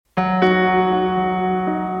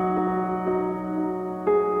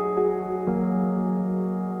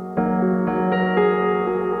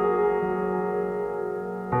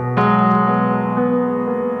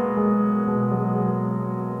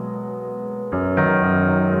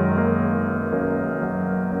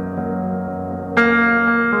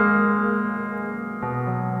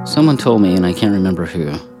Someone told me, and I can't remember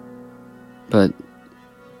who, but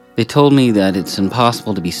they told me that it's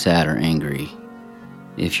impossible to be sad or angry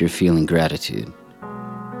if you're feeling gratitude.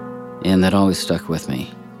 And that always stuck with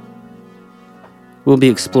me. We'll be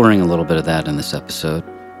exploring a little bit of that in this episode,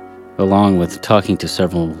 along with talking to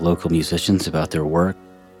several local musicians about their work,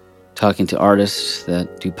 talking to artists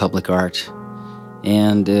that do public art,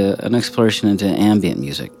 and an exploration into ambient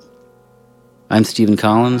music. I'm Stephen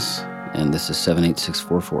Collins, and this is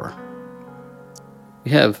 78644.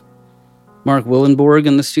 We have Mark Willenborg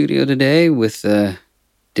in the studio today with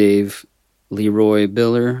Dave Leroy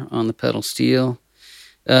Biller on the pedal steel.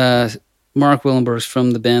 Mark Willenborg's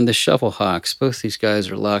from the band The Shufflehawks. Both these guys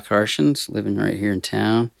are Lockhartians, living right here in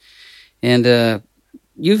town. And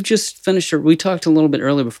you've just finished, we talked a little bit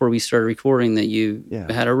earlier before we started recording that you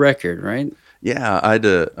had a record, right? Yeah, I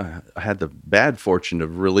had the bad fortune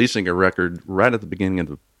of releasing a record right at the beginning of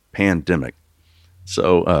the pandemic.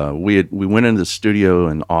 So we went into the studio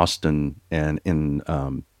in Austin and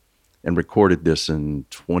recorded this in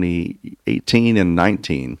 2018 and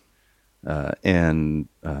 19, and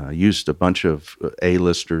used a bunch of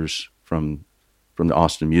A-listers from the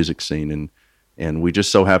Austin music scene, and we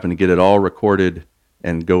just so happened to get it all recorded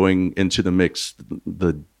and going into the mix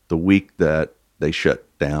the week that they shut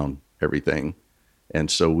down everything.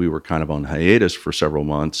 And so we were kind of on hiatus for several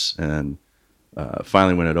months, and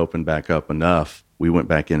finally when it opened back up enough, we went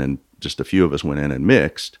back in, and just a few of us went in and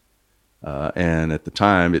mixed. And at the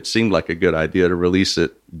time, it seemed like a good idea to release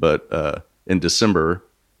it, but in December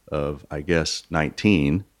of, I guess,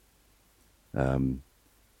 19. It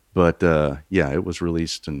was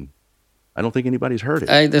released, and I don't think anybody's heard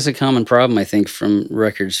it. That's a common problem, I think, from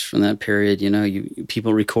records from that period. You know,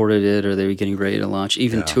 people recorded it, or they were getting ready to launch,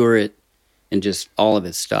 even tour it, and just all of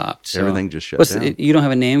it stopped. So everything just shut down. You don't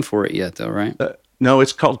have a name for it yet, though, right? No,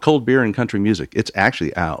 it's called Cold Beer and Country Music. It's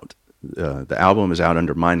actually out. The album is out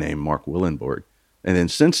under my name, Mark Willenborg. And then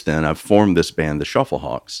since then, I've formed this band, The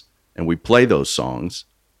Shufflehawks, and we play those songs.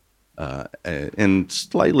 And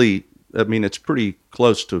slightly, I mean, it's pretty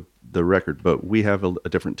close to the record, but we have a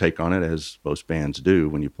different take on it, as most bands do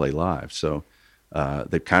when you play live. So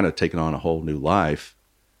they've kind of taken on a whole new life.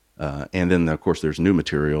 And then, of course, there's new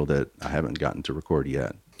material that I haven't gotten to record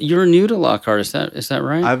yet. You're new to Lockhart, is that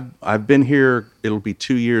right? I've been here, it'll be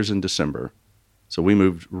 2 years in December. So we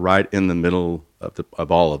moved right in the middle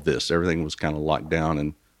of all of this. Everything was kind of locked down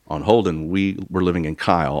and on hold, and we were living in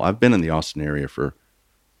Kyle. I've been in the Austin area for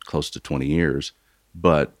close to 20 years,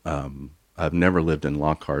 but I've never lived in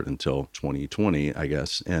Lockhart until 2020, I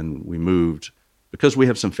guess. And we moved because we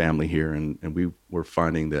have some family here, and we were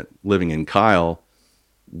finding that living in Kyle,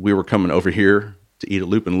 we were coming over here to eat at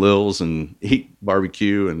Loop and Lil's and eat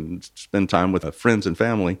barbecue and spend time with friends and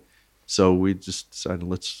family. So we just decided,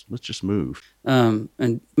 let's just move. And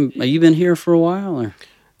have you been here for a while, or?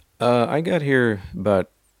 I got here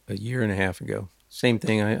about a year and a half ago. Same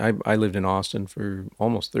thing. I lived in Austin for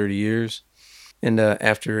almost 30 years, and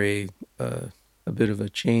after a bit of a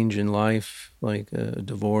change in life, like a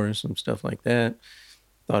divorce and stuff like that,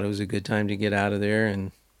 thought it was a good time to get out of there.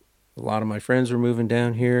 And a lot of my friends were moving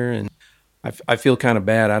down here, and I feel kind of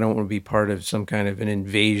bad. I don't want to be part of some kind of an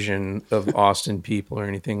invasion of Austin people or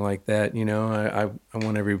anything like that. You know, I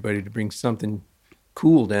want everybody to bring something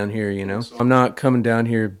cool down here, you know. I'm not coming down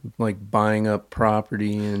here like buying up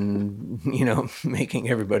property and, you know, making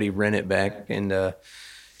everybody rent it back and,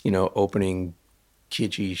 you know, opening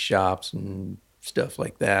kitschy shops and stuff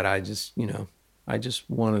like that. I just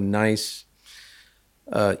want a nice,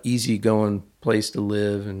 easygoing place to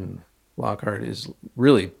live, and Lockhart is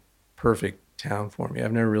really perfect town for me.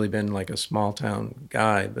 I've never really been like a small town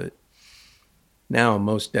guy, but now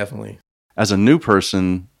most definitely. As a new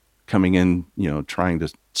person coming in, you know, trying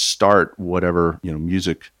to start whatever, you know,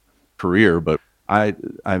 music career, but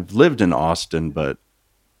I've lived in Austin, but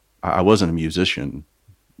I wasn't a musician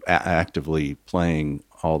actively playing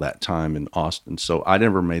all that time in Austin. So I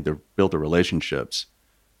never build the relationships.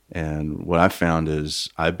 And what I found is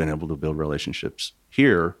I've been able to build relationships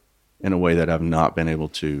here in a way that I've not been able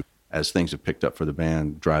to as things have picked up for the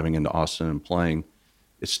band. Driving into Austin and playing,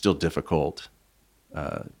 it's still difficult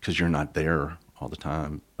because you're not there all the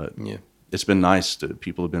time. But yeah, it's been nice.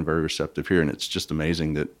 People have been very receptive here, and it's just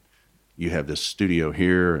amazing that you have this studio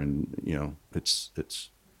here, and you know,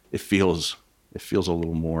 it feels a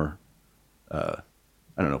little more, I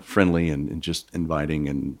don't know, friendly and just inviting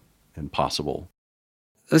and possible.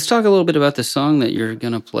 Let's talk a little bit about the song that you're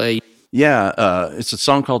going to play. Yeah, it's a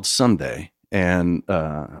song called Someday, and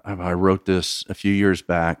I wrote this a few years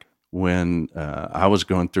back when I was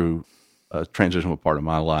going through a transitional part of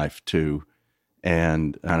my life too,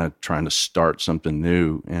 and kind of trying to start something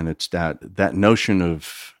new. And it's that notion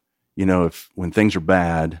of, when things are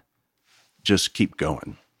bad, just keep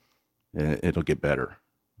going. It'll get better,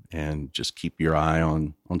 and just keep your eye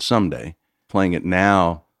on someday. Playing it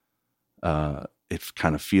now, it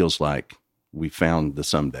kind of feels like we found the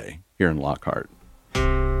someday here in Lockhart.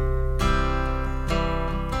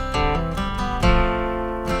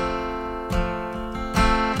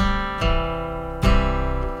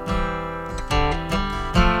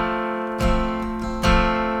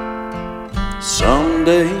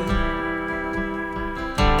 Someday,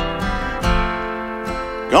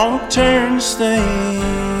 gonna turn this thing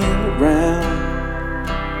around.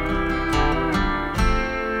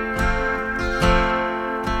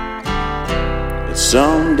 And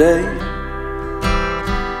someday,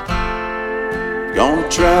 gonna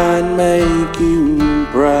try and make you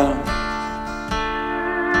proud.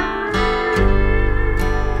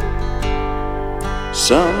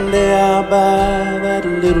 Someday I'll buy that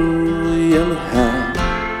little yellow house,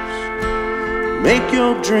 make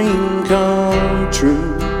your dream come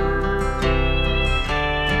true.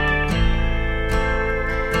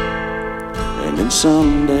 And then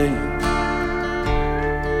someday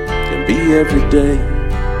can be every day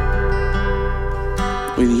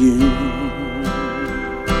with you.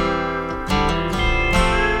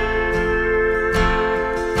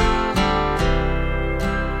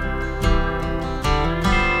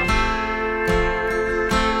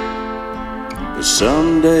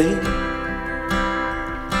 Someday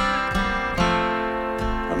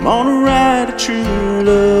I'm gonna write a true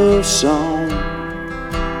love song.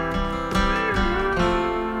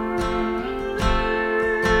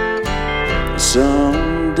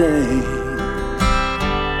 Someday,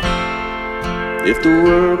 if the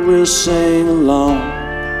world will sing along,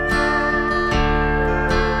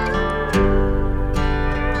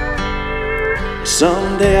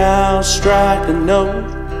 someday I'll strike a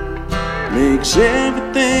note, makes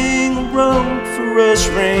everything a road for us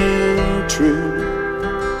ring true.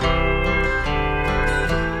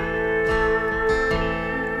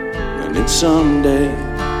 And then someday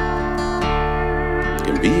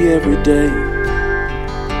can be every day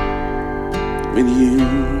with you.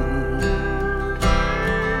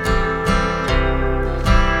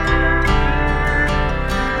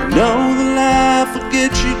 I know that life will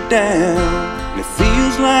get you down, and it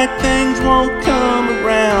feels like things won't come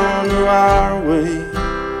around our way.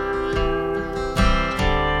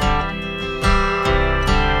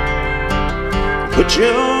 Put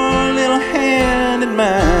your little hand in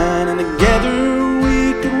mine, and together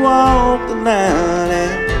we could walk the line.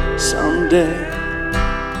 And someday,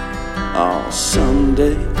 oh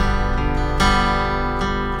someday,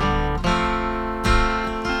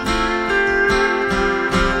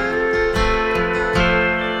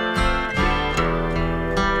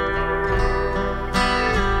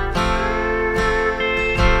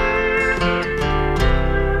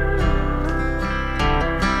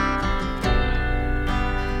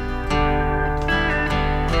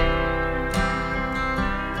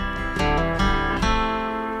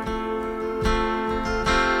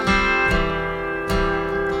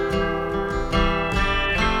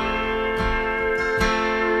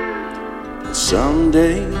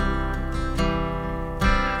 someday,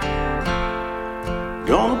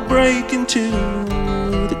 gonna break into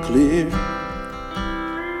the clear.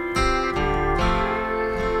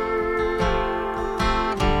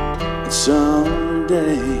 And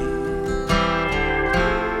someday,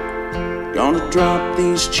 gonna drop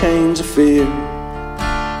these chains of fear.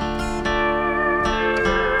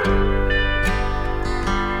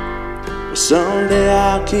 Well, someday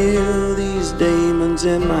I'll kill these demons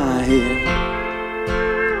in my head,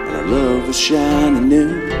 love will shine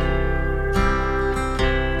anew.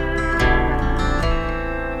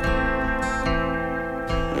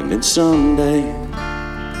 And then someday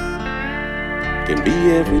can be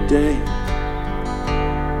every day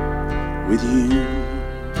with you.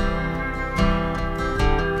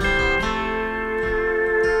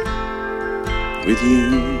 With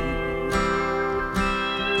you.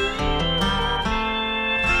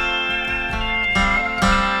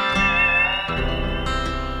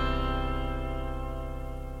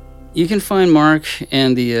 You can find Mark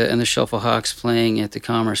and the Shufflehawks playing at the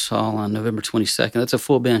Commerce Hall on November 22nd. That's a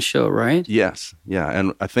full band show, right? Yes, yeah,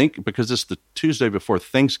 and I think because it's the Tuesday before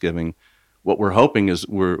Thanksgiving, what we're hoping is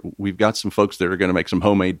we've got some folks that are going to make some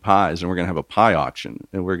homemade pies, and we're going to have a pie auction,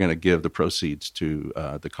 and we're going to give the proceeds to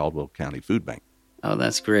the Caldwell County Food Bank. Oh,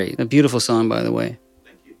 that's great! A beautiful song, by the way.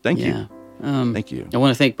 Thank you. Thank you. I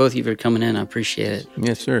want to thank both of you for coming in. I appreciate it.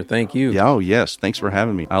 Yes, sir. Thank you. Yeah, oh, yes. Thanks for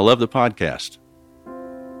having me. I love the podcast.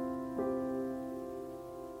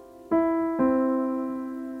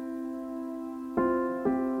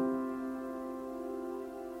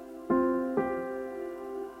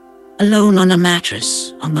 alone on a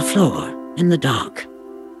mattress on the floor in the dark,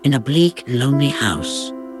 in a bleak, lonely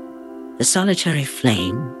house. The solitary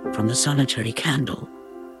flame from the solitary candle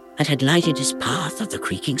that had lighted his path up the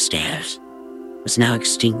creaking stairs was now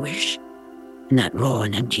extinguished in that raw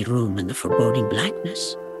and empty room in the foreboding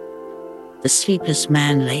blackness. The sleepless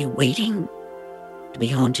man lay waiting to be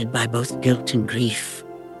haunted by both guilt and grief.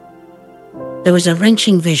 There was a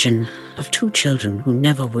wrenching vision of two children who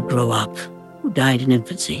never would grow up, who died in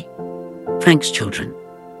infancy. Frank's children.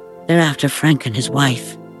 Thereafter, Frank and his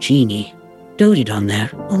wife, Jeannie, doted on their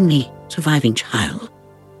only surviving child.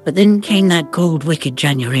 But then came that cold, wicked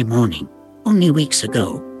January morning, only weeks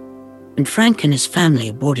ago, when Frank and his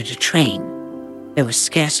family boarded a train. There was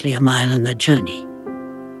scarcely a mile in their journey,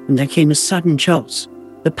 and there came a sudden jolt.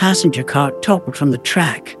 The passenger car toppled from the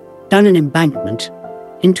track, down an embankment,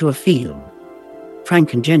 into a field.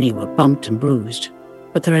 Frank and Jenny were bumped and bruised,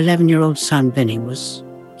 but their 11-year-old son, Vinny, was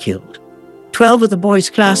killed. 12 of the boy's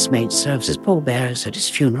classmates served as pallbearers at his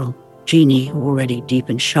funeral. Jeannie, who already deep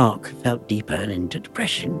in shock, fell deeper into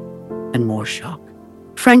depression and more shock.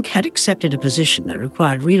 Frank had accepted a position that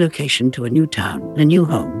required relocation to a new town and a new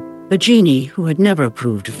home. But Jeannie, who had never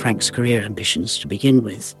approved of Frank's career ambitions to begin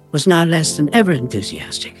with, was now less than ever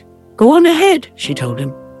enthusiastic. "Go on ahead," she told him.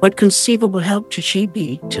 What conceivable help should she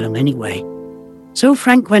be to him anyway? So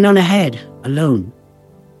Frank went on ahead, alone.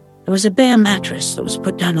 There was a bare mattress that was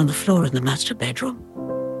put down on the floor in the master bedroom.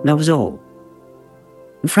 That was all.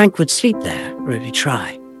 And Frank would sleep there, or at least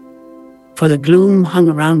try. For the gloom hung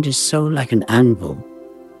around his soul like an anvil.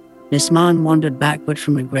 This man wandered backward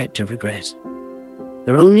from regret to regret.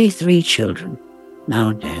 There were only 3 children,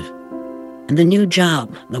 now dead, and the new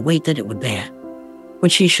job, the weight that it would bear,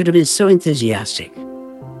 which he should have been so enthusiastic.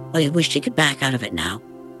 Well, he wished he could back out of it now,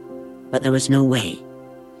 but there was no way.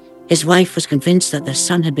 His wife was convinced that their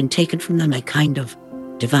son had been taken from them a kind of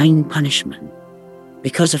divine punishment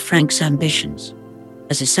because of Frank's ambitions,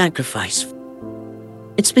 as a sacrifice.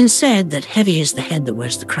 It's been said that heavy is the head that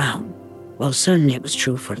wears the crown. Well, certainly it was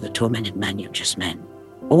true for the tormented man you just met.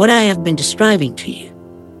 But what I have been describing to you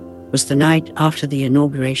was the night after the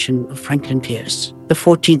inauguration of Franklin Pierce, the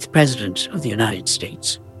 14th President of the United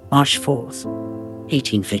States, March 4th,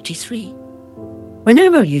 1853.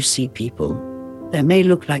 Whenever you see people that may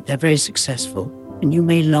look like they're very successful, and you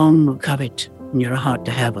may long or covet in your heart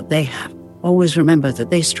to have what they have, always remember that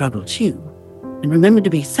they struggle too, and remember to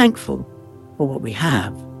be thankful for what we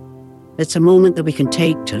have. It's a moment that we can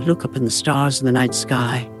take to look up in the stars in the night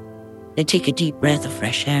sky, and take a deep breath of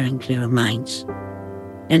fresh air and clear our minds,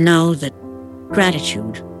 and know that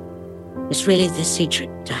gratitude is really the secret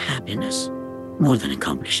to happiness, more than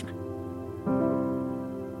accomplishment.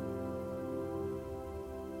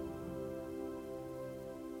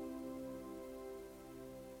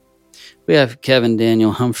 We have Kevin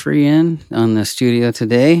Daniel Humphrey in on the studio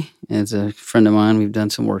today. As a friend of mine, we've done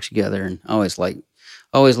some work together, and always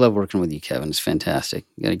love working with you, Kevin. It's fantastic.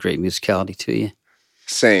 You got a great musicality to you.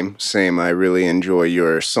 Same. I really enjoy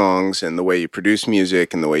your songs and the way you produce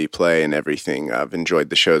music and the way you play and everything. I've enjoyed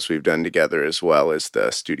the shows we've done together as well as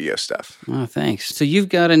the studio stuff. Oh, thanks. So you've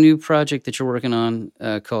got a new project that you're working on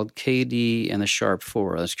called KD and the Sharp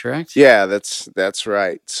Four. That's correct? Yeah, that's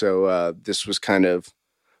right. So this was kind of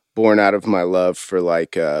born out of my love for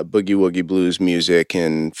like boogie woogie blues music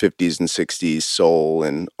and 50s and 60s soul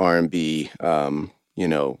and R&B.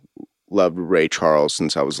 Loved Ray Charles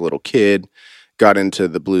since I was a little kid. Got into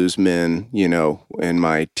the bluesmen, in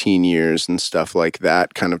my teen years and stuff like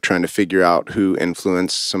that, kind of trying to figure out who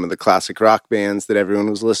influenced some of the classic rock bands that everyone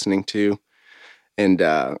was listening to. And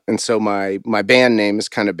so my band name is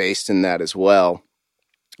kind of based in that as well.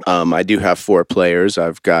 I do have 4 players.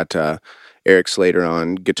 I've got Eric Slater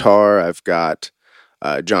on guitar. I've got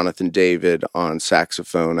Jonathan David on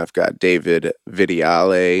saxophone. I've got David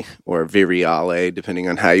Viriale, or Viriale, depending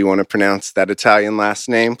on how you want to pronounce that Italian last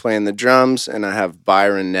name, playing the drums. And I have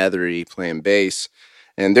Byron Nethery playing bass.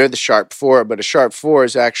 And they're the Sharp Four, but a Sharp Four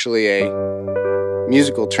is actually a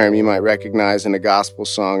musical term you might recognize in a gospel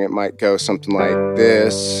song. It might go something like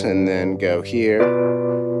this, and then go here,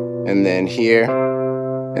 and then here,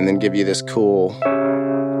 and then give you this cool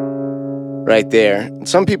right there. And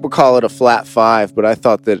some people call it a flat 5, but I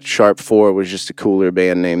thought that Sharp 4 was just a cooler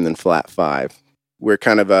band name than Flat 5. We're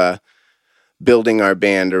kind of building our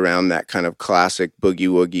band around that kind of classic boogie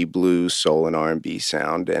woogie blues, soul, and R&B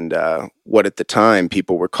sound, and what at the time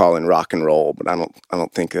people were calling rock and roll, but I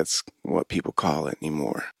don't think that's what people call it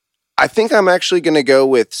anymore. I think I'm actually going to go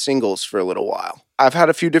with singles for a little while. I've had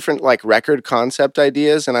a few different record concept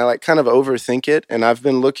ideas, and I kind of overthink it, and I've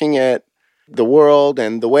been looking at the world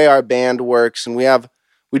and the way our band works, and we have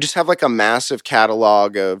we just have like a massive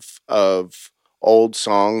catalog of old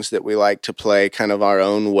songs that we like to play kind of our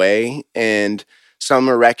own way. And some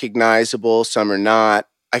are recognizable, some are not.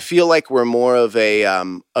 I feel like we're more of a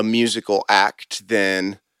musical act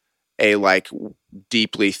than a like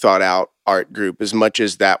deeply thought out art group, as much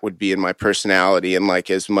as that would be in my personality, and like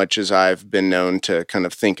as much as I've been known to kind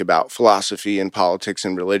of think about philosophy and politics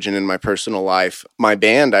and religion in my personal life. My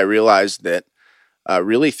band, I realized that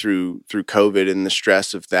really through COVID and the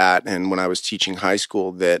stress of that, and when I was teaching high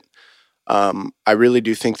school, that I really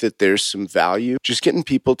do think that there's some value just getting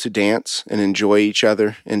people to dance and enjoy each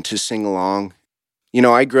other and to sing along. You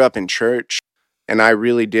know, I grew up in church, and I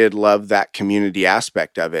really did love that community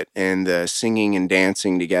aspect of it, and the singing and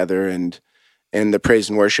dancing together, and the praise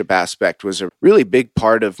and worship aspect was a really big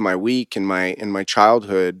part of my week and my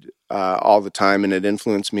childhood all the time, and it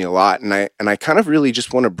influenced me a lot. And I kind of really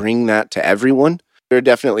just want to bring that to everyone. There are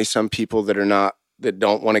definitely some people that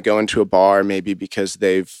don't want to go into a bar, maybe because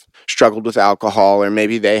they've struggled with alcohol, or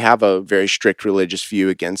maybe they have a very strict religious view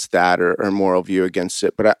against that, or moral view against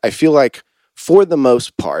it. But I feel like for the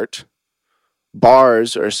most part,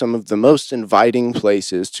 bars are some of the most inviting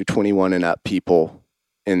places to 21 and up people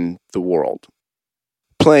in the world.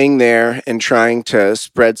 Playing there and trying to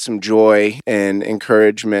spread some joy and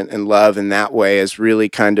encouragement and love in that way is really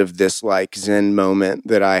kind of this like Zen moment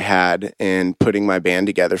that I had in putting my band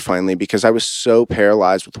together finally, because I was so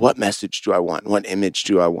paralyzed with what message do I want? What image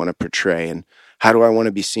do I want to portray? And how do I want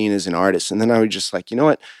to be seen as an artist? And then I was just like, you know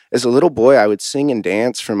what? As a little boy, I would sing and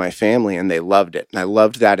dance for my family, and they loved it. And I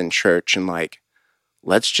loved that in church, and like,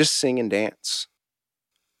 let's just sing and dance.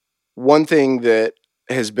 One thing that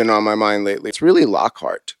has been on my mind lately, it's really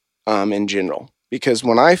Lockhart in general. Because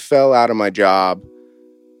when I fell out of my job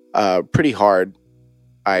pretty hard,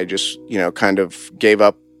 I just, kind of gave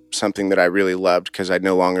up something that I really loved because I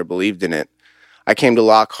no longer believed in it. I came to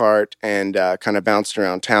Lockhart and kind of bounced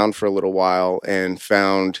around town for a little while and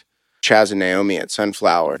found Chaz and Naomi at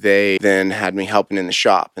Sunflower. They then had me helping in the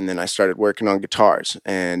shop, and then I started working on guitars,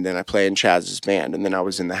 and then I played in Chaz's band, and then I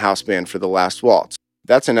was in the house band for The Last Waltz.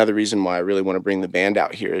 That's another reason why I really want to bring the band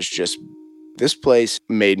out here, is just this place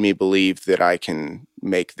made me believe that I can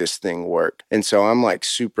make this thing work. And so I'm like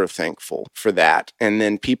super thankful for that. And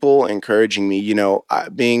then people encouraging me,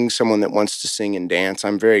 being someone that wants to sing and dance,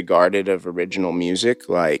 I'm very guarded of original music.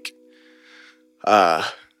 Like,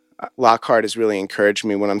 Lockhart has really encouraged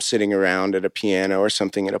me when I'm sitting around at a piano or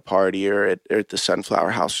something at a party or at the Sunflower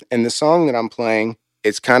House. And the song that I'm playing,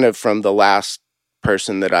 it's kind of from the last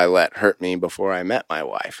person that I let hurt me before I met my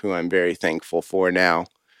wife, who I'm very thankful for now.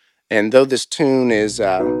 And though this tune is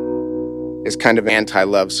kind of an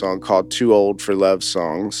anti-love song called Too Old for Love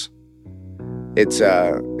Songs, it's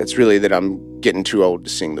really that I'm getting too old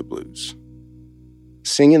to sing the blues.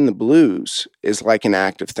 Singing the blues is like an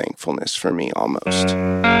act of thankfulness for me almost.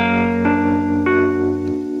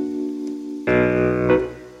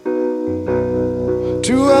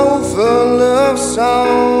 Too old for love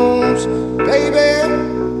songs, baby.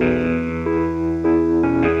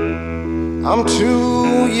 I'm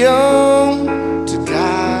too young to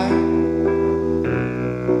die.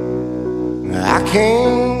 I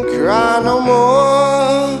can't cry no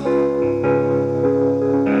more.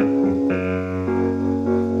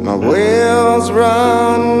 My wells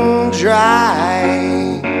run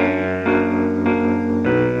dry.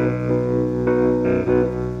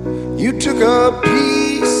 You took a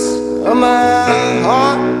piece of my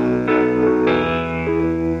heart,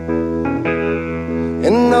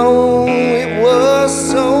 and though it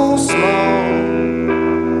was so small,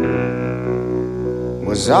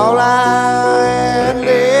 was all I had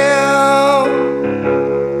left.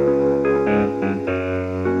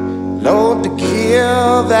 Lord, to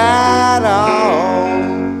kill that all.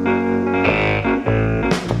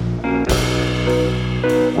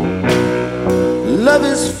 Love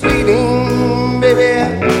is fleeting, baby,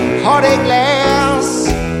 heartache lasts.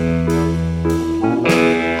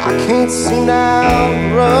 I can't seem to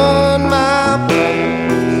outrun my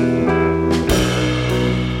pain.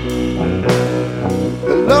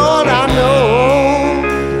 But Lord, I know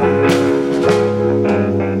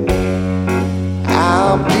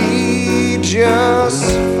I'll be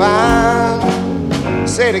just fine.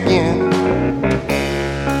 Say it again.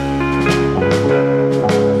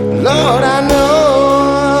 Lord, I know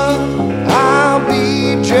I'll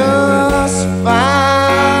be just fine.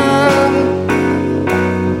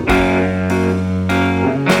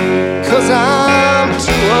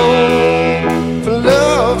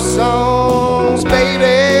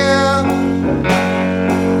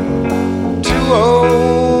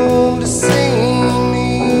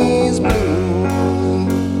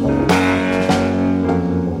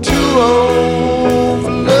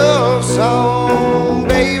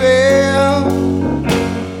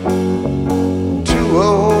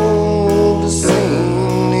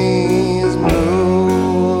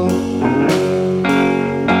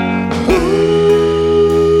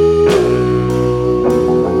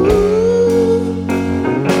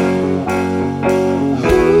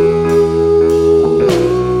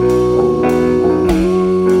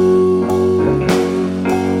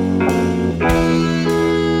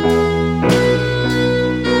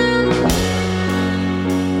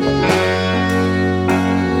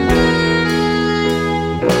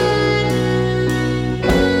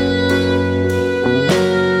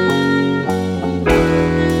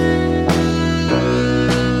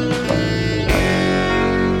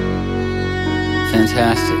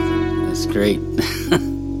 Fantastic. That's great.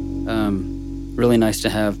 Really nice to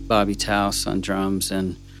have Bobby Taus on drums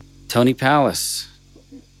and Tony Palace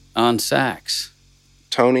on sax.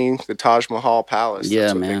 Tony, the Taj Mahal Palace. Yeah,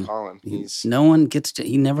 that's what man. they call him. No one gets to,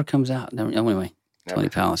 he never comes out. Anyway, Tony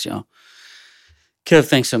Palace, y'all. Kev,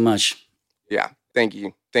 thanks so much. Yeah, thank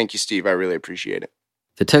you. Thank you, Steve. I really appreciate it.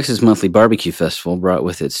 The Texas Monthly Barbecue Festival brought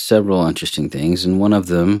with it several interesting things, and one of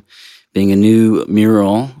them being a new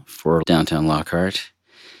mural for downtown Lockhart,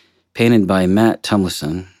 painted by Matt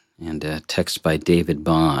Tumlinson and text by David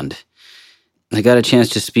Bond. I got a chance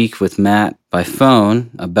to speak with Matt by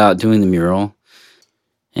phone about doing the mural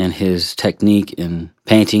and his technique in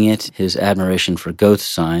painting it, his admiration for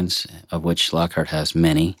ghost signs, of which Lockhart has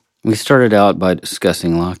many. We started out by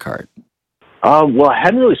discussing Lockhart. Well, I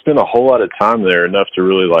hadn't really spent a whole lot of time there, enough to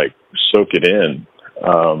really soak it in.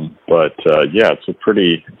 But it's a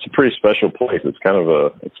pretty special place. It's kind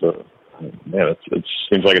of it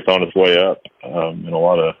seems like it's on its way up in a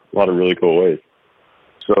lot of really cool ways.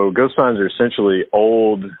 So ghost signs are essentially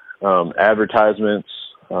old advertisements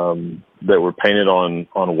that were painted on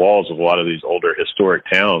walls of a lot of these older historic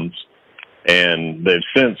towns, and they've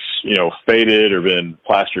since faded or been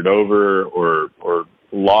plastered over or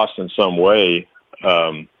lost in some way.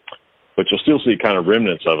 But you'll still see kind of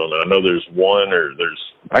remnants of them. And I know there's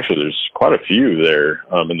there's quite a few there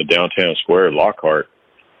in the downtown square of Lockhart.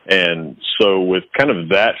 And so with kind of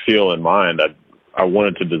that feel in mind, I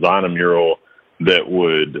wanted to design a mural that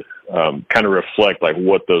would kind of reflect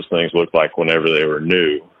what those things looked like whenever they were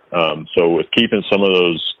new. So with keeping some of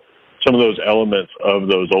those elements of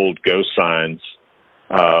those old ghost signs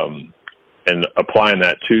and applying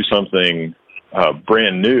that to something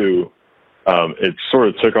brand new, it sort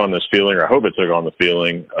of took on this feeling, or I hope it took on the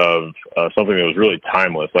feeling of something that was really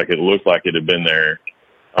timeless. It looked like it had been there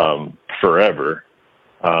forever.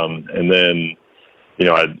 And then,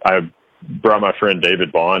 I brought my friend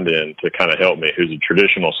David Bond in to kind of help me, who's a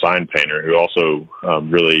traditional sign painter who also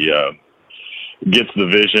really gets the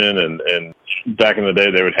vision. And back in the day,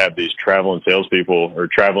 they would have these traveling salespeople or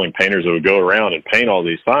traveling painters that would go around and paint all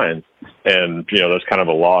these signs. And, that's kind of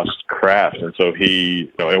a lost craft. And so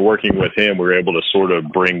he, and working with him, we were able to sort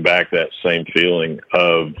of bring back that same feeling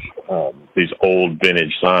of these old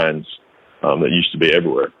vintage signs that used to be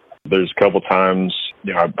everywhere. There's a couple times,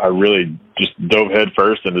 I really just dove head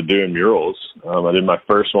first into doing murals. I did my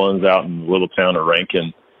first ones out in the little town of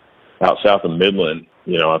Rankin, out south of Midland.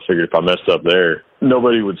 I figured if I messed up there,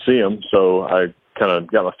 nobody would see them. So I kind of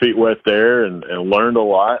got my feet wet there and learned a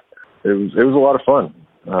lot. It was a lot of fun.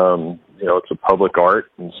 It's a public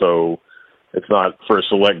art, and so it's not for a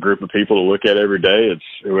select group of people to look at every day. It's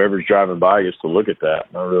whoever's driving by gets to look at that.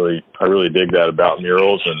 And I really dig that about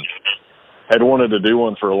murals, and had wanted to do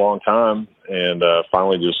one for a long time, and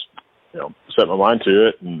finally just set my mind to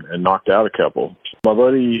it and knocked out a couple. My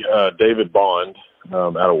buddy David Bond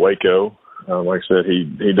out of Waco, like I said,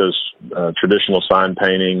 he does traditional sign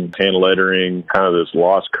painting, hand lettering, kind of this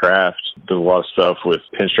lost craft. Does a lot of stuff with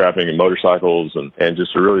pinstriping and motorcycles, and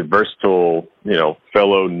just a really versatile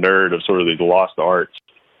fellow nerd of sort of these lost arts.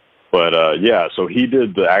 But so he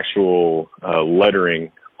did the actual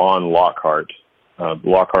lettering on Lockhart. The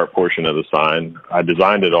Lockhart portion of the sign. I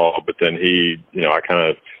designed it all, but then I kind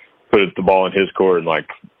of put the ball in his court and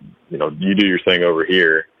you do your thing over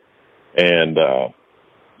here. And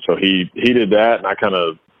so he did that, and I kind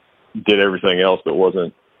of did everything else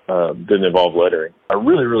that didn't involve lettering. I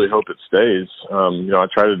really, really hope it stays. I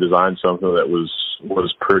tried to design something that was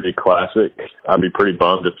pretty classic. I'd be pretty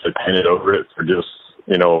bummed if they painted over it for just,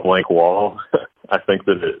 a blank wall. I think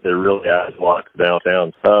that it really adds a lot to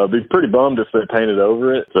downtown. Be pretty bummed if they painted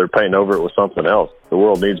over it. They're painting over it with something else. The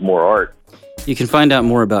world needs more art. You can find out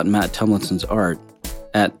more about Matt Tumlinson's art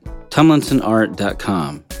at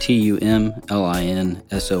tumlinsonart.com,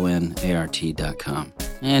 TUMLINSONART.com.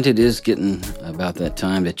 And it is getting about that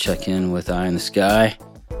time to check in with Eye in the Sky.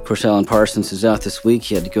 Of course, Alan Parsons is out this week.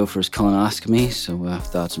 He had to go for his colonoscopy, so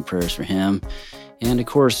thoughts and prayers for him. And of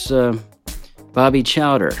course, Bobby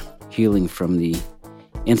Chowder, healing from the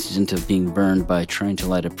incident of being burned by trying to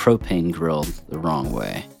light a propane grill the wrong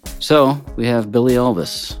way. So, we have Billy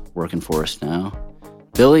Elvis working for us now.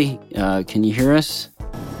 Billy, can you hear us?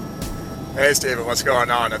 Hey, Stephen, what's going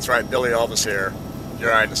on? That's right, Billy Elvis here.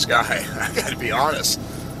 You're Eye in the Sky. I gotta be honest.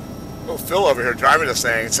 Little Phil over here driving this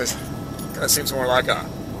thing, it says, kind of seems more like a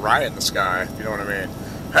riot in the sky, if you know what I mean.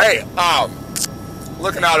 Hey,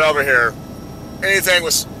 looking out over here, anything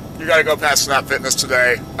with, you gotta go past Snap Fitness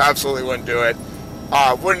today. Absolutely wouldn't do it.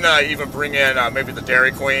 Wouldn't even bring in maybe the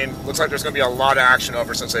Dairy Queen. Looks like there's going to be a lot of action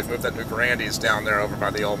over since they've moved that new Grandy's down there over by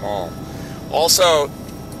the old mall. Also,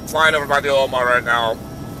 flying over by the Omaha right now.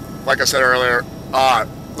 Like I said earlier,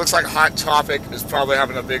 looks like Hot Topic is probably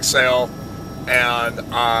having a big sale, and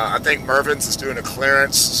I think Mervin's is doing a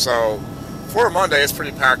clearance. So for Monday, it's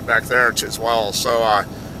pretty packed back there as well. So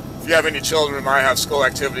if you have any children who might have school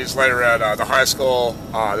activities later at the high school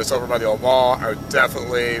that's over by the Omaha, I would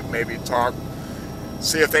definitely maybe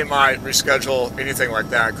see if they might reschedule anything like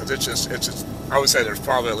that, because it's just I would say there's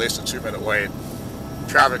probably at least a 2-minute wait.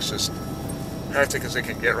 Traffic's just hectic as it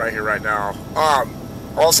can get right here right now.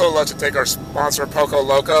 Also, let's take our sponsor Poco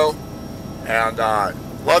Loco, and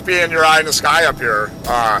love being your eye in the sky up here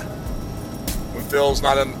when Phil's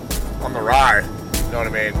not on the rye. You know what I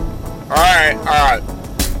mean? All right,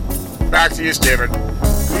 back to you, Steven.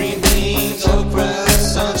 Green beans, okra,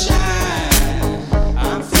 sunshine.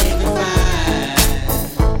 I'm feeling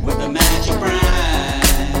fine with a magic brine.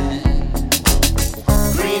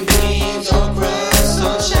 Green beans, okra,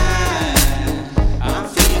 sunshine. I'm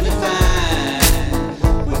feeling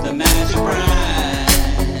fine with a magic brine.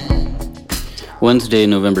 Wednesday,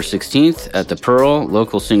 November 16th at the Pearl,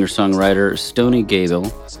 local singer-songwriter Stony Gable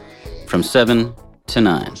from 7 to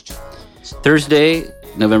 9. Thursday,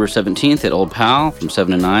 November 17th at Old Pal from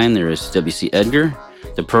 7 to 9, there is W.C. Edgar.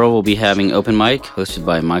 The Pearl will be having open mic hosted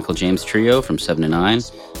by Michael James Trio from 7 to 9.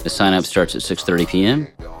 The sign-up starts at 6:30 p.m.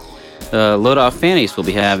 Load Off Fannies will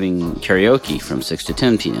be having karaoke from 6 to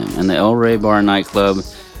 10 p.m. And the El Rey Bar nightclub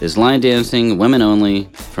is line dancing, women only,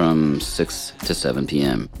 from 6 to 7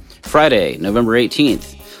 p.m. Friday, November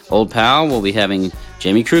 18th, Old Pal will be having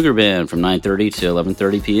Jamie Kruger Band from 9:30 to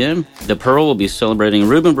 11:30 p.m. The Pearl will be celebrating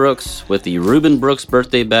Reuben Brooks with the Reuben Brooks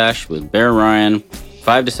Birthday Bash with Bear Ryan,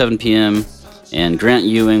 5 to 7 p.m., and Grant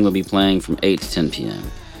Ewing will be playing from 8 to 10 p.m.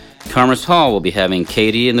 Commerce Hall will be having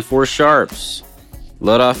Katie and the Four Sharps.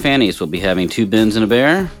 Load Off Fannies will be having Two Bins and a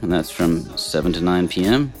Bear, and that's from 7 to 9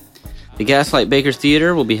 p.m. The Gaslight Baker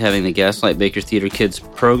Theater will be having the Gaslight Baker Theater Kids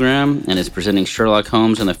program, and is presenting Sherlock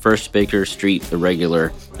Holmes and the First Baker Street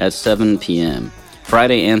Irregular at 7 p.m.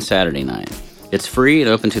 Friday and Saturday night. It's free and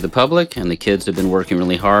open to the public, and the kids have been working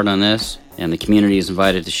really hard on this, and the community is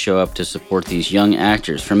invited to show up to support these young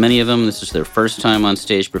actors. For many of them, this is their first time on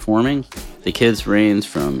stage performing. The kids range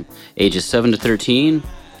from ages 7 to 13,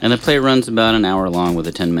 and the play runs about an hour long with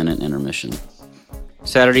a 10-minute intermission.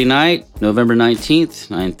 Saturday night, November 19th,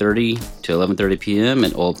 9:30 to 11:30 p.m.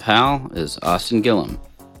 at Old Pal is Austin Gillum.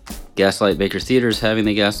 Gaslight Baker Theater is having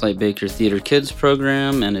the Gaslight Baker Theater Kids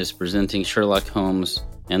program and is presenting Sherlock Holmes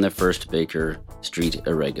and the First Baker Street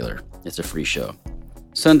Irregular. It's a free show.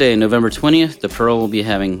 Sunday, November 20th, the Pearl will be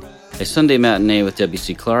having a Sunday matinee with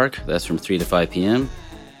W.C. Clark. That's from 3 to 5 p.m.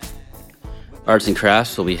 Arts and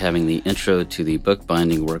Crafts will be having the Intro to the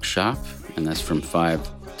Bookbinding Workshop, and that's from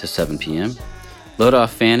 5 to 7 p.m. Load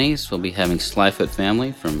Off Fannies will be having Slyfoot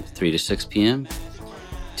Family from 3 to 6 p.m.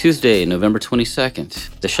 Tuesday, November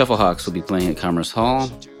 22nd, the Shufflehawks will be playing at Commerce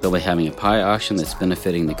Hall. They'll be having a pie auction that's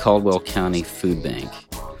benefiting the Caldwell County Food Bank.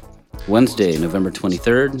 Wednesday, November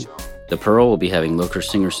 23rd, the Pearl will be having local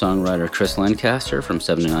singer-songwriter Chris Lancaster from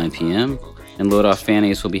 7 to 9 p.m. And Load Off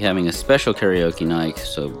Fannies will be having a special karaoke night,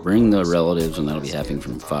 so bring the relatives, and that'll be happening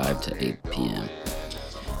from 5 to 8 p.m.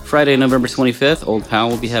 Friday, November 25th, Old Pal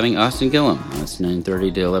will be having Austin Gillum. That's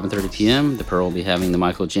 9:30 to 11:30 p.m. The Pearl will be having the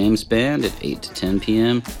Michael James Band at 8 to 10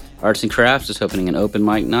 p.m. Arts and Crafts is opening an open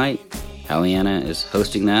mic night. Halliana is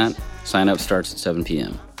hosting that. Sign up starts at 7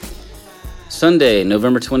 p.m. Sunday,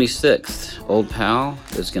 November 26th, Old Pal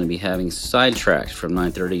is going to be having Sidetracked from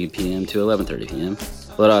 9:30 p.m. to 11:30 p.m.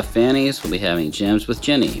 Load Off Fannies will be having Jams with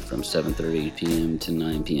Jenny from 7:30 p.m. to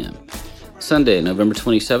 9 p.m. Sunday, November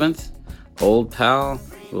 27th, Old Pal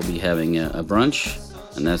will be having a brunch,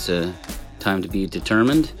 and that's a time to be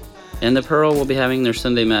determined. And the Pearl will be having their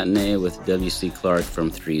Sunday matinee with W.C. Clark from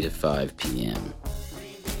 3 to 5 p.m.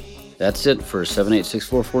 That's it for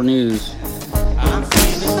 78644 News. I'm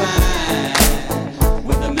feeling fine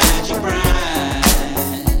with a magic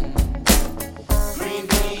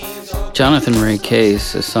brine. Jonathan Ray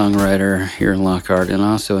Case, a songwriter here in Lockhart and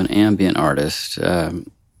also an ambient artist,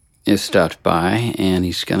 is stopped by, and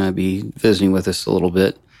he's going to be visiting with us a little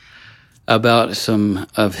bit about some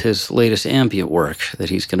of his latest ambient work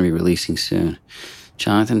that he's going to be releasing soon.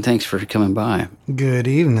 Jonathan, thanks for coming by. Good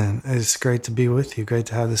evening. It's great to be with you. Great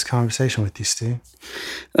to have this conversation with you, Steve.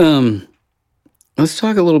 Let's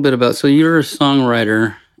talk a little bit about, so you're a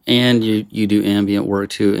songwriter and you do ambient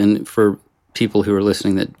work too. And for people who are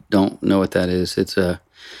listening that don't know what that is, it's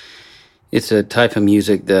a type of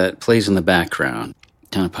music that plays in the background,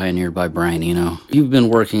 kind of pioneered by Brian Eno. You've been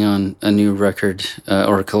working on a new record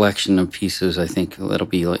or a collection of pieces. I think that'll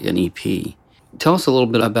be like an EP. Tell us a little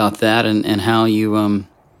bit about that and how you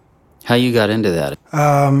How you got into that?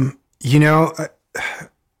 You know,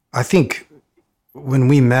 I think when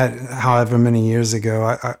we met, however many years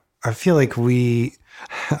ago, I feel like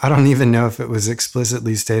I don't even know if it was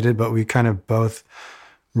explicitly stated, but we kind of both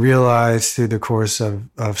realized through the course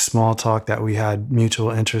of small talk that we had mutual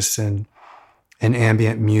interests in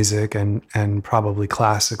ambient music and probably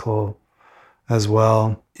classical as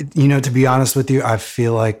well. You know, to be honest with you, I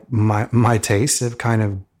feel like my tastes have kind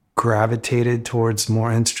of gravitated towards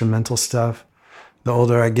more instrumental stuff. The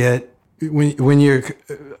older I get, when you're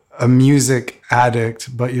a music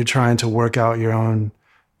addict, but you're trying to work out your own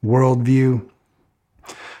worldview,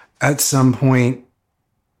 at some point,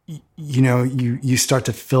 you know, you start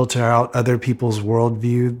to filter out other people's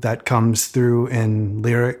worldview that comes through in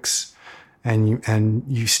lyrics, and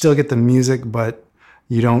you still get the music, but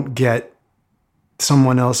you don't get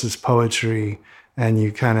someone else's poetry, and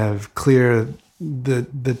you kind of clear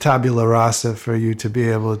the tabula rasa for you to be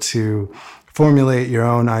able to formulate your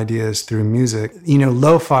own ideas through music. You know,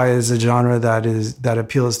 lo-fi is a genre that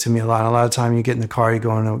appeals to me a lot. A lot of time you get in the car, you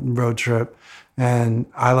go on a road trip, and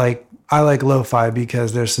I like lo-fi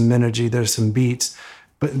because there's some energy, there's some beats,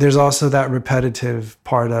 but there's also that repetitive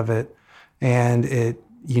part of it, and it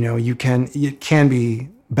can be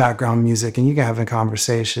background music, and you can have a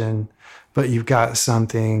conversation, but you've got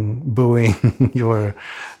something buoying your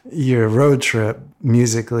road trip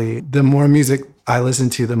musically. The more music I listen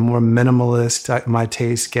to, the more minimalist my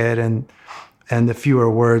tastes get, and the fewer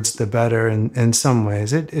words, the better. In some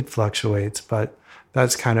ways, it fluctuates, but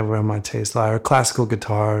that's kind of where my tastes lie. Or classical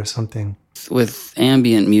guitar or something. With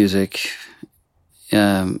ambient music,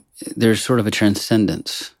 there's sort of a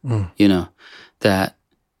transcendence, you know, that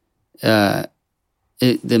the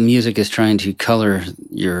music is trying to color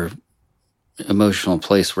your emotional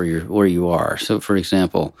place where you are. So, for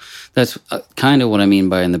example, that's kind of what I mean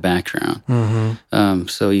by in the background. Mm-hmm.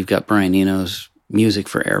 So you've got Brian Eno's music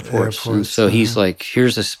for airports, and so he's like,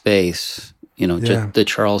 here's a space, you know, just the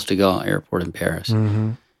Charles de Gaulle Airport in Paris,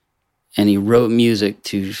 and he wrote music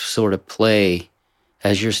to sort of play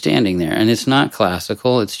as you're standing there, and it's not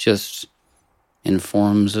classical; it's just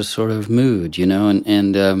informs a sort of mood, you know,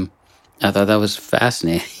 and I thought that was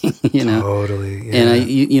fascinating, you know. Totally, yeah. And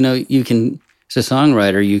you know, you can, as a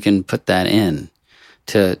songwriter, you can put that in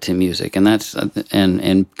to music, and that's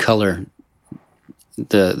and color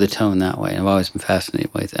the tone that way. I've always been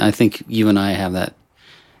fascinated by it. I think you and I have that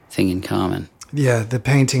thing in common. Yeah, the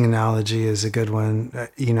painting analogy is a good one.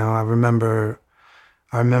 You know, I remember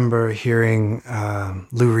hearing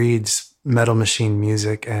Lou Reed's Metal Machine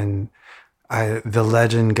music, and the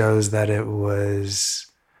legend goes that it was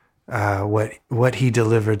what he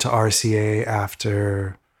delivered to RCA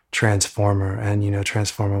after Transformer, and you know,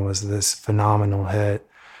 Transformer was this phenomenal hit,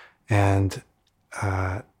 and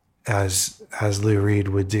as Lou Reed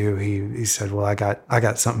would do, he said, "Well, I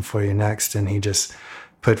got something for you next," and he just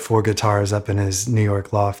put 4 guitars up in his New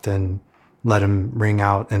York loft and let them ring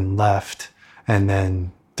out and left, and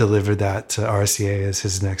then delivered that to RCA as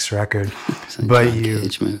his next record. But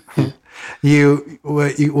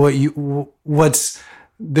what's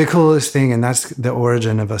the coolest thing, and that's the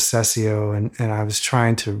origin of Obsessio, and I was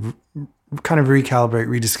trying to kind of recalibrate,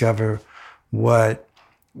 rediscover why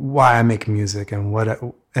I make music, and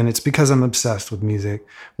it's because I'm obsessed with music.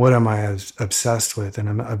 What am I obsessed with? And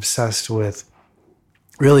I'm obsessed with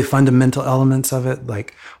really fundamental elements of it,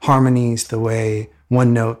 like harmonies, the way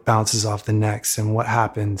one note bounces off the next, and what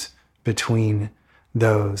happens between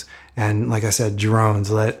those. And like I said,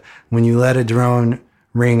 drones. When you let a drone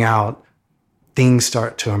ring out, things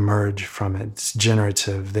start to emerge from it. It's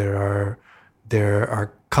generative. There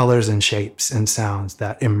are colors and shapes and sounds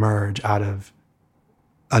that emerge out of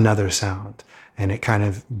another sound, and it kind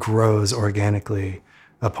of grows organically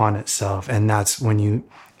upon itself. And that's when you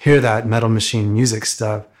hear that Metal Machine music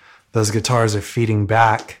stuff, those guitars are feeding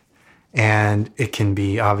back, and it can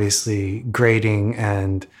be obviously grating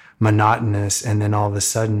and monotonous, and then all of a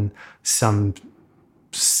sudden some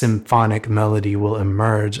symphonic melody will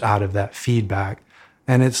emerge out of that feedback.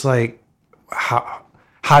 And it's like, how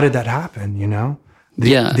did that happen, you know?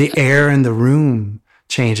 The air in the room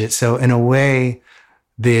change it. So in a way,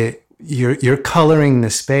 you're coloring the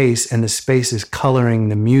space, and the space is coloring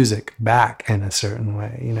the music back in a certain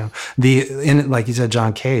way, you know. Like you said,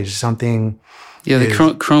 John Cage, something. Yeah, the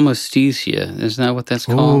chromesthesia, isn't that what that's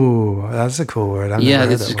called? Ooh, that's a cool word.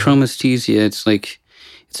 It's chromesthesia. It's like,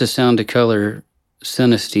 it's a sound to color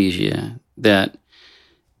synesthesia, that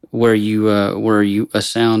where a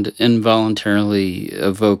sound involuntarily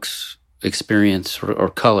evokes experience or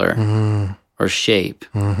color or shape.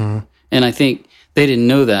 And I think they didn't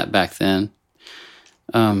know that back then.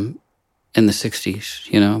 in the 60s,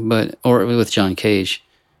 you know, or with John Cage.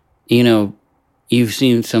 You know, you've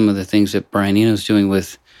seen some of the things that Brian Eno's doing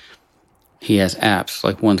with, he has apps,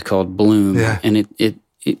 like one's called Bloom, and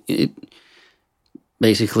it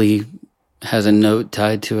basically has a note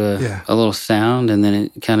tied to a little sound, and then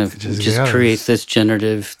it kind of just creates this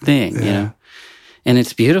generative thing, you know, and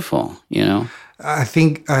it's beautiful, you know. I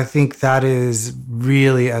think that is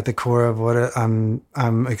really at the core of what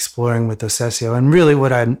I'm exploring with Ocesio, and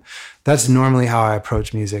really that's normally how I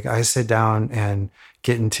approach music. I sit down and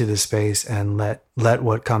get into the space and let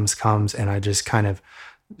what comes, and I just kind of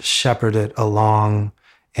shepherd it along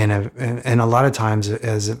in a lot of times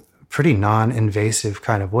as a pretty non-invasive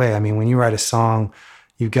kind of way. I mean, when you write a song,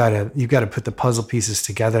 you've got to put the puzzle pieces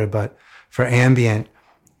together, but for ambient,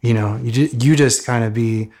 you know, you just kind of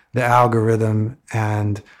be the algorithm,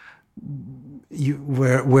 and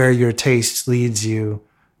where your taste leads you.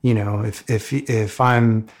 You know, if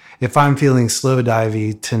I'm feeling slow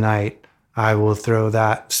divey tonight, I will throw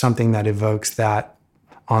something that evokes that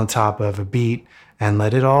on top of a beat and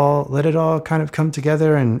let it all kind of come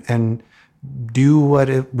together and do what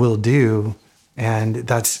it will do. And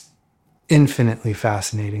that's infinitely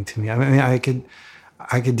fascinating to me. I mean, I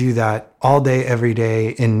could do that all day, every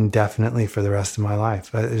day, indefinitely for the rest of my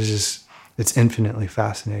life. It's infinitely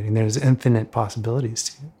fascinating. There's infinite possibilities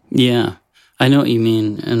to it. Yeah, I know what you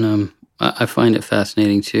mean. And I find it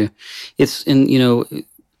fascinating too. It's in, you know,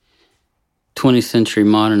 20th century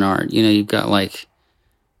modern art, you know, you've got like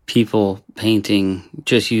people painting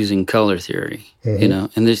just using color theory, you know,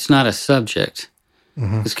 and it's not a subject.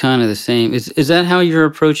 It's kind of the same. Is that how you're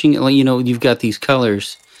approaching it? Like, you know, you've got these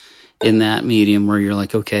colors in that medium where you're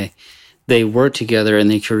like, okay, they work together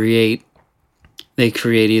and they create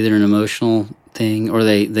either an emotional thing, or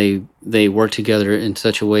they work together in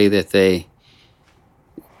such a way that they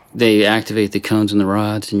activate the cones and the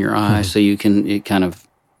rods in your eyes, so it kind of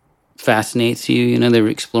fascinates you. You know, they were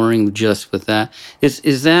exploring just with that.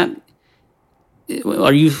 Is that,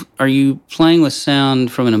 are you playing with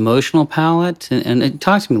sound from an emotional palette? And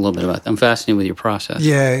talk to me a little bit about that. I'm fascinated with your process.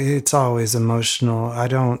 Yeah, it's always emotional. I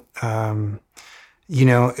don't, you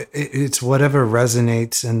know, it's whatever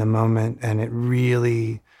resonates in the moment, and it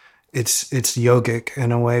really, it's yogic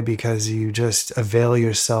in a way, because you just avail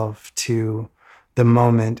yourself to the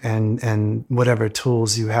moment and whatever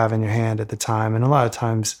tools you have in your hand at the time. And a lot of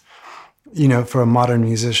times, you know, for a modern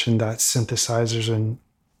musician, that's synthesizers and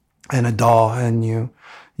a DAW, and you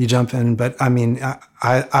jump in. But I mean,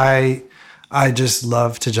 I just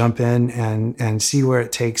love to jump in and see where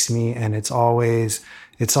it takes me. And it's always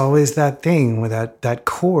that thing with that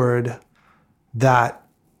chord that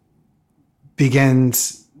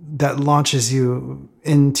launches you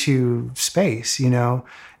into space, you know.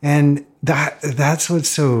 And that's what's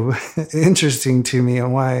so interesting to me,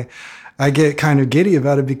 and why I get kind of giddy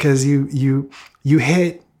about it, because you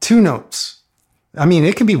hit two notes. I mean,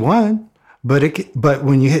 it can be one, but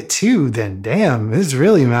when you hit two, then damn, it's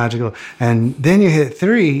really magical. And then you hit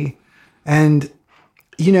three, and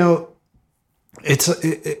you know,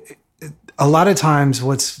 a lot of times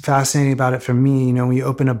what's fascinating about it for me, you know, when you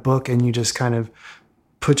open a book and you just kind of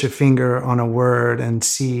put your finger on a word and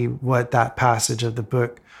see what that passage of the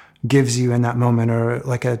book gives you in that moment, or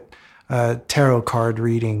like a tarot card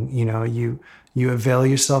reading, you know, you avail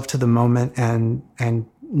yourself to the moment and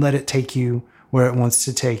let it take you where it wants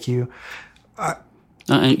to take you.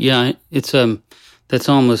 Yeah, it's that's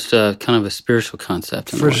almost kind of a spiritual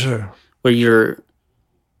concept for sure, where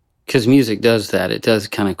because music does that. It does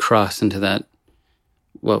kind of cross into that,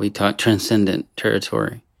 what we talk, transcendent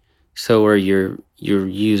territory. So where you're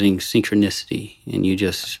using synchronicity, and you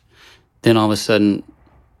just, then all of a sudden,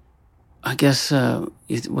 I guess,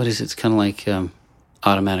 what is it? It's kind of like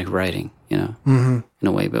automatic writing, you know, in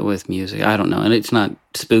a way, but with music. I don't know. And it's not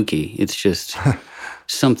spooky. It's just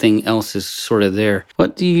something else is sort of there.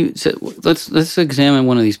 What do you, so let's examine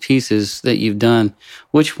one of these pieces that you've done.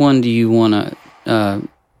 Which one do you want to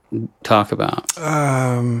talk about?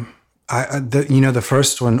 The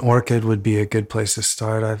first one, Orchid, would be a good place to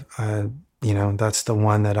start. You know, that's the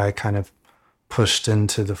one that I kind of pushed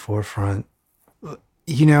into the forefront.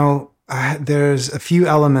 You know, there's a few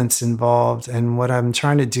elements involved, and what I'm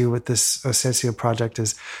trying to do with this Ocesio project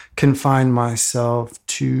is confine myself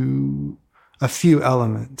to a few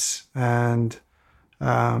elements. And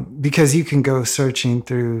because you can go searching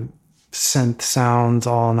through synth sounds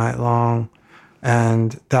all night long,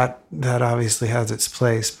 and that obviously has its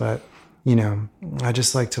place, but you know, I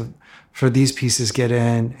just like to, for these pieces, get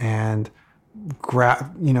in and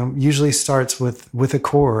grab, you know, usually starts with a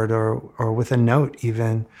chord or with a note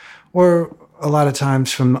even, or a lot of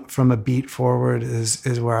times from a beat forward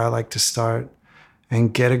is where I like to start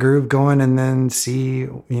and get a groove going, and then see,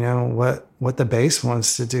 what the bass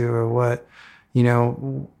wants to do, or what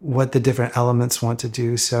the different elements want to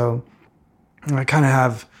do. So I kind of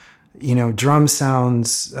have, drum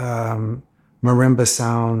sounds, marimba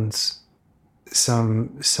sounds,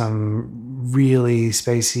 some really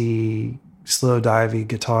spacey, slow divey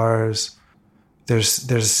guitars.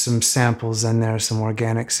 There's some samples in there, some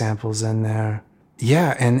organic samples in there.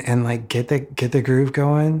 Yeah, and like get the groove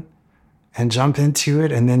going and jump into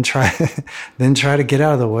it, and then try to get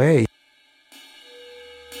out of the way.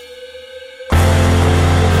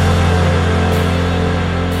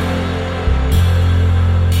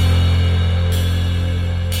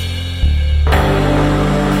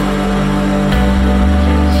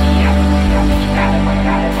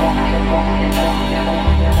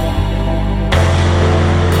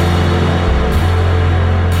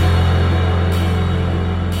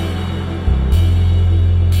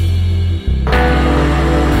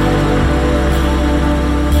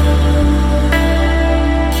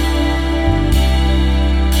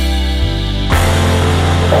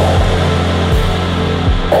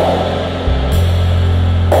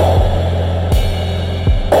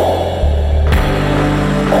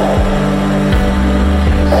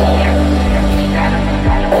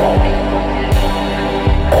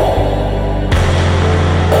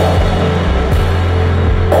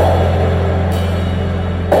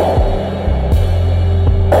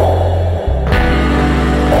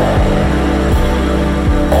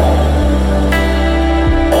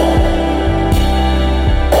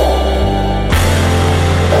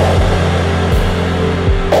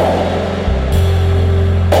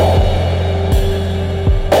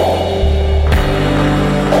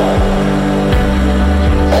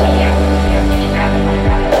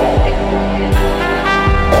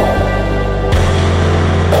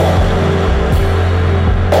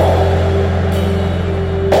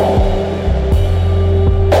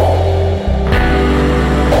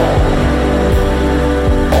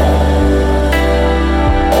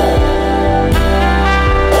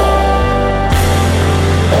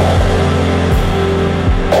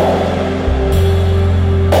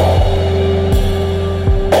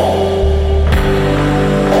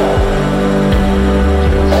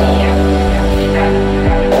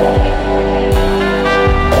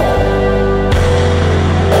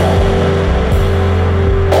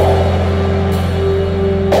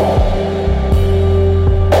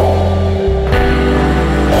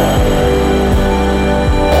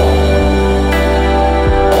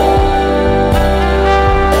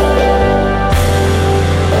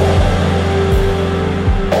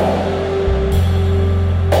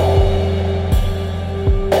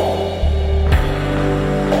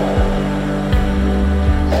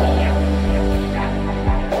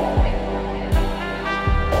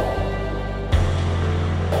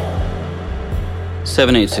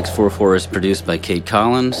 .78644 is produced by Kate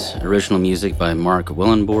Collins, original music by Mark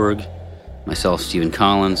Willenborg, myself, Stephen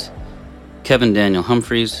Collins, Kevin Daniel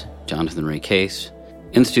Humphreys, Jonathan Ray Case,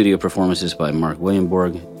 in-studio performances by Mark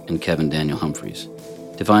Willenborg and Kevin Daniel Humphreys.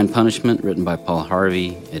 Divine Punishment, written by Paul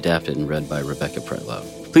Harvey, adapted and read by Rebecca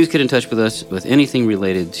Pretlove. Please get in touch with us with anything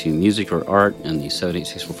related to music or art in the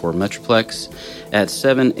 78644 Metroplex at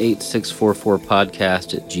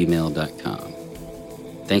 78644podcast@gmail.com.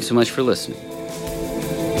 Thanks so much for listening.